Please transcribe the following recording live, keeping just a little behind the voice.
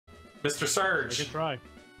Mr. Surge. We can try.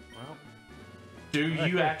 Wow. Do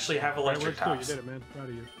you actually have electric tops? You did it, man. Proud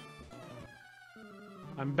of you.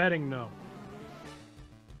 I'm betting no.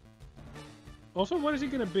 Also, what is he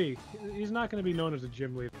gonna be? He's not gonna be known as a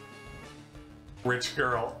gym leader. Rich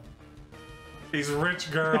girl. He's a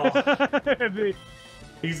rich girl.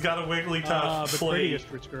 He's got a Wigglytuff the flea. prettiest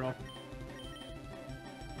rich girl.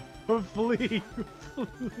 A flea.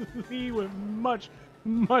 Flea with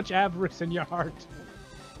much avarice in your heart.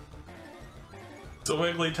 It's a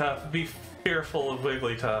Wigglytuff. Be fearful of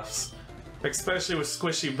Wigglytuffs, especially with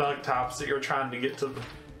squishy bug tops that you're trying to get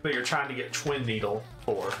Twin Needle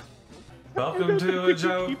for. Welcome to a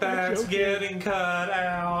joke that's getting cut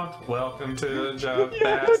out. Welcome to a joke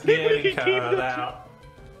that's getting cut out.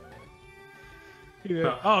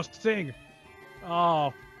 Oh, sing!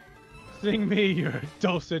 Oh, sing me your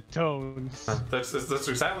dulcet tones. That's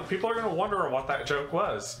exactly. People are gonna wonder what that joke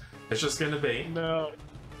was. It's just gonna be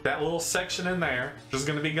that little section in there, just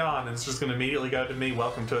gonna be gone, and it's just gonna immediately go to me.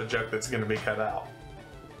 Welcome to a joke that's gonna be cut out.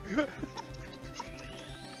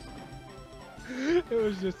 It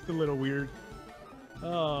was just a little weird.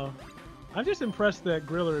 Oh, I'm just impressed that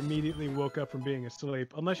Griller immediately woke up from being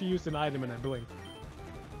asleep, unless you used an item and a blink.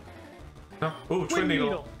 No. Ooh, Twin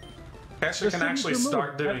Needle. Kesha can actually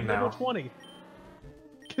start doing now. Level 20.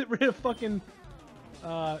 Get rid of fucking...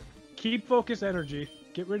 keep focus energy.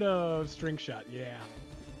 Get rid of string shot, yeah.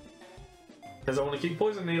 Because I want to keep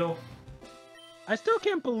Poison Needle. I still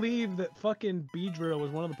can't believe that fucking Beedrill was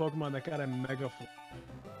one of the Pokemon that got a Mega...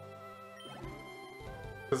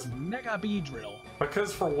 Mega Beedrill.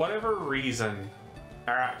 Because for whatever reason...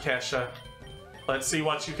 Alright, Kesha. Let's see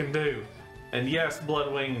what you can do. And yes,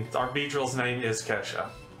 Bloodwing, our Beedrill's name is Kesha.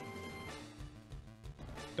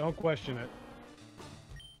 Don't question it.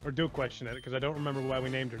 Or do question it, because I don't remember why we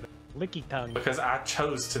named her Licky Tongue. Because I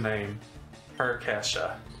chose to name her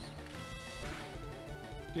Kesha.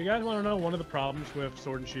 Do you guys want to know one of the problems with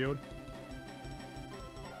Sword and Shield?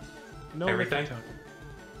 No Everything? Licky Tongue.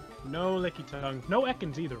 No Licky Tongue. No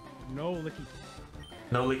Ekans either. No Licky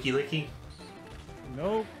No Licky Licky?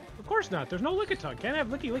 No, of course not. There's no Licky Tongue. Can't have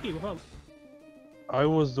Licky Licky without... I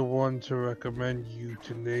was the one to recommend you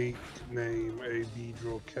to name a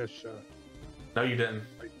Beedrill Kesha. No, you didn't.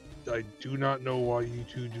 I do not know why you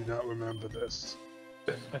two do not remember this.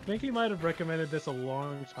 I think he might have recommended this a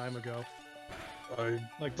long time ago. I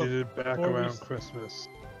did it back around Christmas.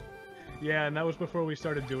 Yeah, and that was before we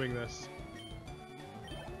started doing this.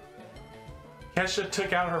 Kesha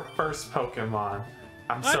took out her first Pokemon.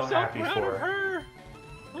 I'm so happy for her.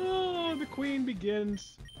 Oh, the queen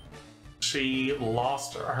begins. She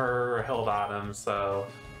lost her Hildotum, so...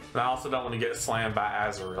 And I also don't want to get slammed by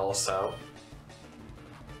Azurill, so...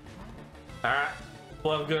 Alright,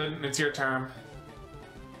 Lovegood, it's your turn.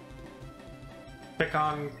 Pick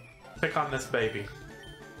on this baby.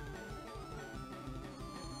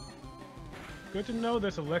 Good to know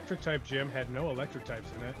this electric type gym had no electric types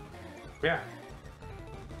in it. Yeah.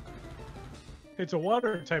 It's a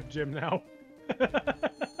water type gym now.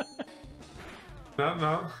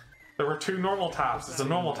 No. There were two normal types. It's a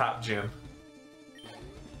normal type gym.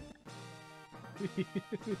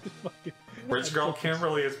 Rich girl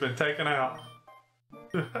Kimberly has been taken out.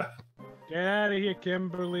 Get out of here,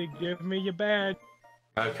 Kimberly. Give me your badge.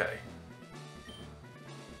 Okay.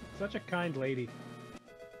 Such a kind lady.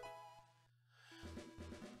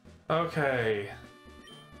 Okay.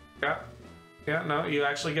 Yeah, no, you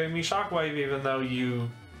actually gave me Shockwave even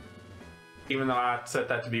though I set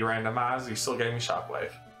that to be randomized, you still gave me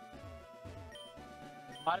Shockwave.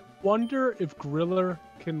 I wonder if Griller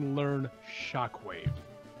can learn Shockwave.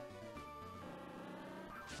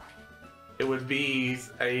 It would be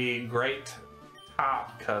a great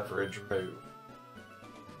top coverage move.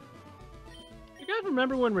 You guys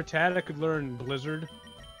remember when Rattata could learn Blizzard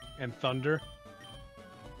and Thunder?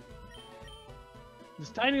 This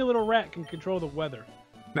tiny little rat can control the weather.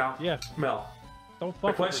 Now, yes. Mel, don't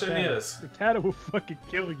fuck the question with Rattata. is, Rattata will fucking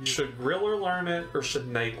kill you. Should Griller learn it or should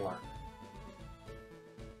Nate learn it?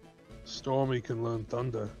 Stormy can learn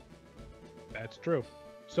Thunder. That's true.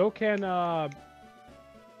 So can Gyarados,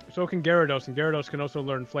 and Gyarados can also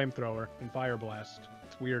learn Flamethrower and Fire Blast.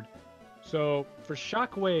 It's weird. So for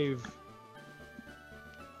Shockwave,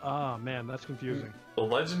 oh man, that's confusing. The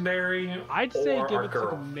legendary. I'd say or give it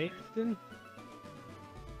girl? to Nathan.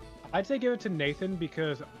 I'd say give it to Nathan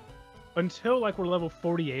because until like we're level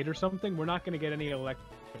 48 or something, we're not going to get any electric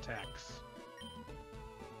attacks.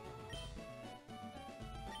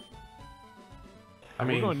 I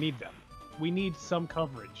mean, we're going to need them. We need some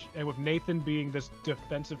coverage, and with Nathan being this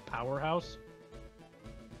defensive powerhouse.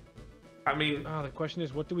 I mean, the question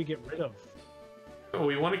is, what do we get rid of?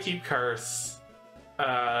 we want to keep Curse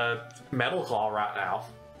Metal Claw right now.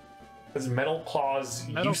 Because Metal Claw's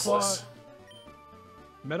useless.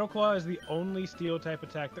 Metal Claw is the only steel type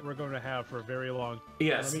attack that we're going to have for a very long time.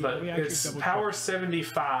 Yes, but it's power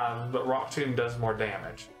 75, but Rock Tomb does more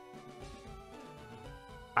damage.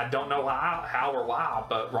 I don't know how or why,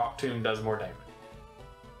 but Rock Tomb does more damage.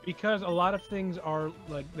 Because a lot of things are,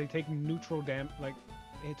 like, they take neutral damage, like,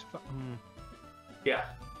 it's... Yeah.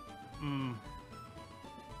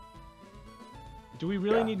 Do we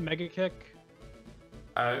really need Mega Kick?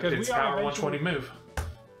 It's power 120 move.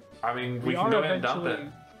 I mean, we can go ahead and dump it.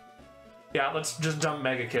 Yeah, let's just dump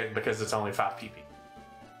Mega Kick because it's only 5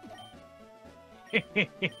 PP.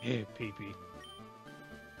 PP.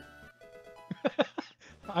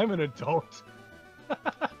 I'm an adult.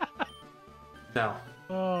 No.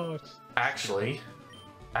 Oh. Actually,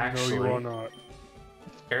 no, you are not.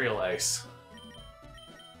 Aerial Ace.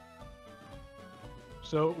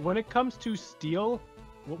 So when it comes to steel,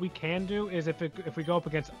 what we can do is if we go up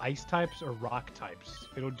against ice types or rock types,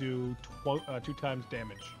 it'll do 2 times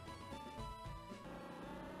damage.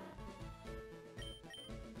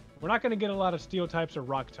 We're not going to get a lot of steel types or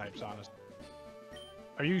rock types, honestly.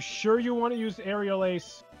 Are you sure you want to use Aerial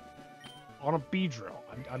Ace on a Beedrill?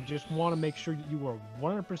 I just want to make sure that you are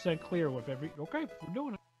 100% clear with every... Okay, we're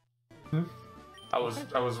doing it. I was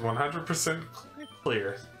 100%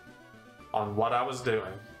 clear on what I was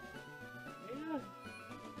doing.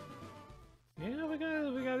 Yeah, we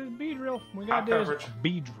got a Beedrill. We got this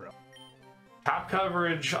Beedrill. Top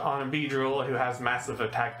coverage on a Beedrill who has massive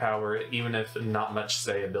attack power, even if not much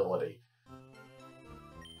stayability.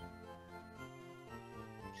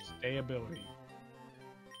 Stayability.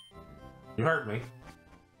 You heard me.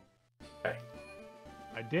 Okay.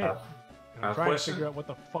 I did. And I'm trying to figure out what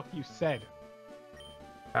the fuck you said.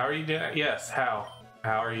 How are you doing? Yes, how?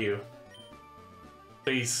 How are you?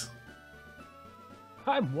 Please.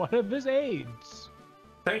 I'm one of his aides.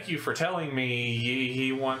 Thank you for telling me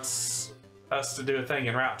he wants us to do a thing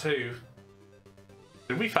in Route 2.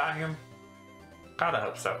 Did we fight him? God, I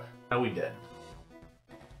hope so. No, we did.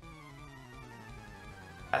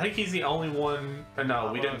 I think he's the only one... No,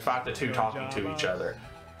 we didn't fight the two talking to each other.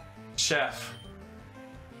 Chef.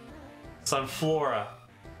 Sunflora.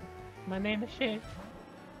 My name is Chef.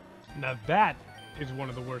 Now that is one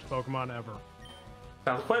of the worst Pokemon ever.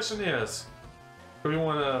 Now the question is, do we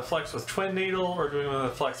want to flex with Twin Needle or do we want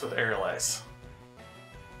to flex with Aerial Ace?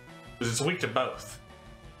 Because it's weak to both.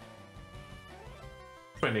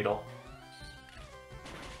 Twin Needle.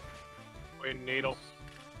 Twin Needle.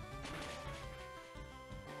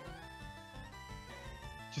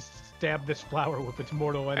 Just stab this flower with its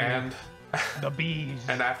mortal enemy. And the bees.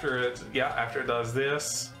 And after it, after it does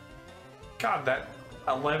this, God, that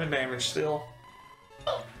 11 damage still.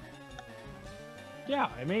 Yeah,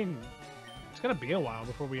 I mean, it's gonna be a while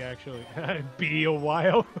before we actually be a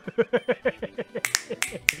while.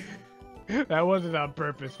 That wasn't on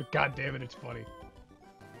purpose, but god damn it, it's funny.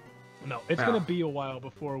 No, it's gonna be a while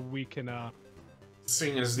before we can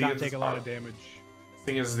seeing as not take a lot of damage.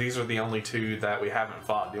 Seeing as these are the only two that we haven't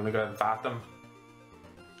fought, do you want to go ahead and fight them?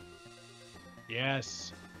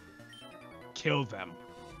 Yes. Kill them.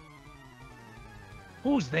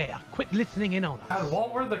 Who's there? Quit listening in on us. God,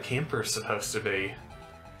 what were the campers supposed to be?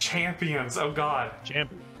 Champions. Oh god.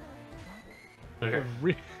 Champion. Okay.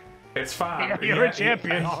 It's fine. Yeah, you're a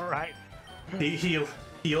champion, all right. He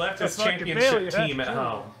left his championship team at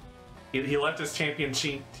home. He left his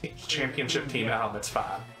championship team at home. It's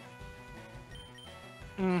fine.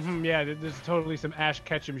 Yeah, there's totally some Ash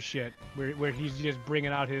Ketchum shit where he's just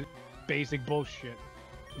bringing out his basic bullshit.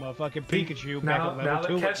 Motherfucking Pikachu back at level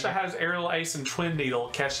 2. Now that Kesha has Aerial Ace and Twin Needle,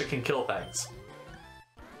 Kesha can kill things.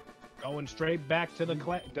 Going straight back to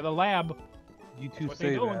the lab. You two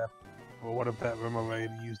say that. Well, what if that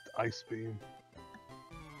Remoraid used Ice Beam?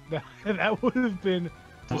 That would have been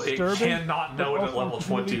disturbing. Well, it cannot know it at level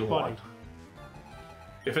 21.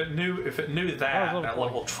 If it knew that at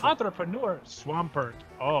level 20. Entrepreneur Swampert.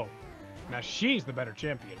 Oh, now she's the better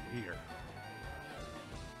champion here.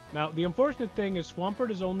 Now, the unfortunate thing is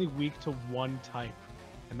Swampert is only weak to one type,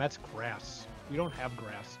 and that's grass. We don't have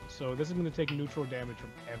grass, so this is going to take neutral damage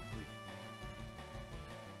from everything.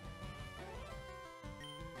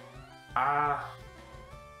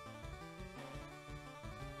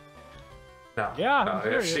 No. Yeah, no,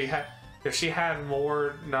 if she had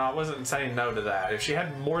more... No, I wasn't saying no to that. If she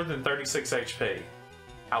had more than 36 HP,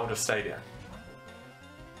 I would have stayed in.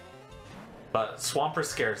 But Swampert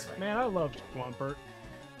scares me. Man, I love Swampert.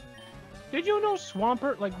 Did you know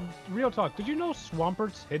Swampert, like, real talk, did you know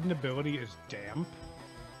Swampert's hidden ability is damp?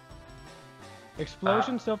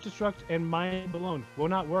 Explosion, self-destruct, and mind blown will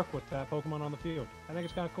not work with that Pokemon on the field. I think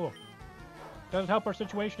it's kind of cool. Does it help our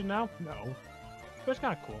situation now? No. But it's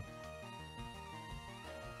kind of cool.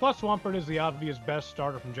 Plus, Swampert is the obvious best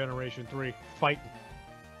starter from Generation 3. Fighting.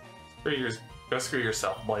 Go screw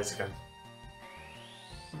yourself, Blaziken.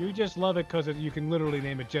 You just love it because you can literally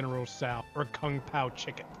name it General Sal or Kung Pao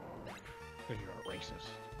Chicken. Because you're a racist.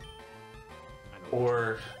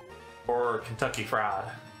 Or Kentucky Fried.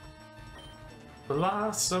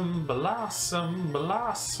 Blossom, blossom,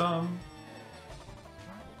 blossom.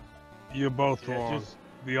 You're both wrong.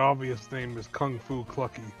 The obvious name is Kung Fu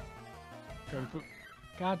Clucky. Kung Fu.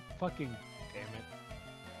 God fucking damn it.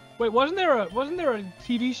 Wait, wasn't there a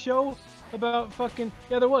TV show about fucking...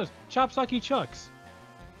 Yeah, there was. Chopsocky Chucks.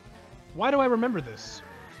 Why do I remember this?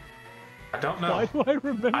 I don't know. Why do I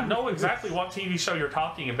remember I know exactly what TV show you're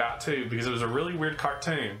talking about, too, because it was a really weird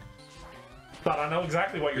cartoon. But I know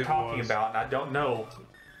exactly what you're talking about, and I don't know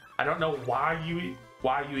why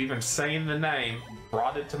you even saying the name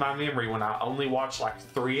brought it to my memory when I only watched like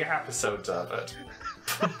 3 episodes of it.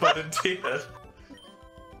 But it did.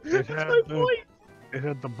 It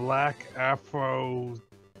had the black afro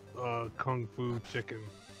Kung Fu chicken.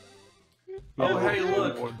 Oh, hey,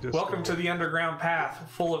 look. Welcome to the underground path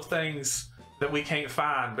full of things that we can't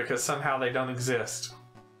find because somehow they don't exist.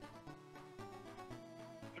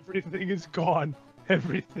 Everything is gone.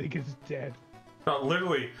 Everything is dead. No,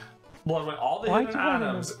 literally, all the hidden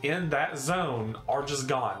items in that zone are just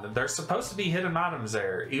gone. There's supposed to be hidden items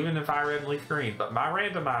there, even if FireRed and Leaf Green, but my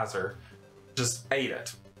randomizer just ate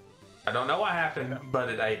it. I don't know what happened, but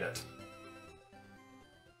it ate it.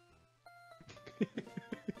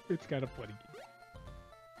 It's kind of funny.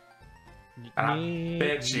 And I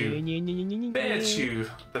bet you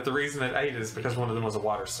that the reason it ate is because one of them was a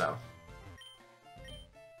water stone.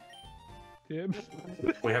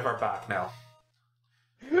 We have our back now.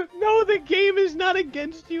 No, the game is not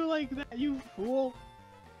against you like that, you fool.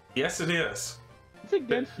 Yes, it is. It's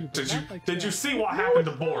against you. Did you see what happened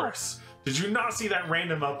to Boris? Did you not see that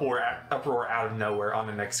random uproar out of nowhere on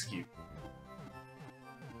an execute?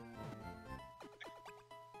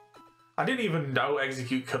 I didn't even know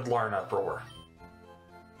execute could learn uproar.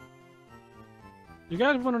 You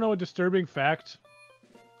guys want to know a disturbing fact?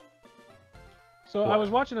 So I was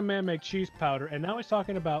watching a man make cheese powder, and now he's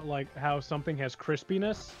talking about like how something has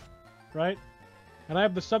crispiness, right? And I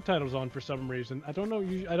have the subtitles on for some reason. I don't know.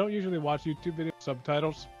 I don't usually watch YouTube video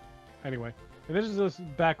subtitles. Anyway, and this is this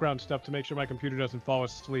background stuff to make sure my computer doesn't fall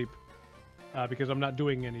asleep, because I'm not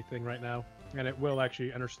doing anything right now, and it will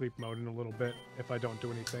actually enter sleep mode in a little bit if I don't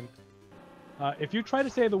do anything. If you try to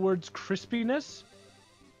say the words crispiness,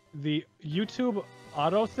 the YouTube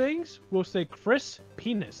auto things will say Chris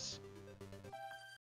penis.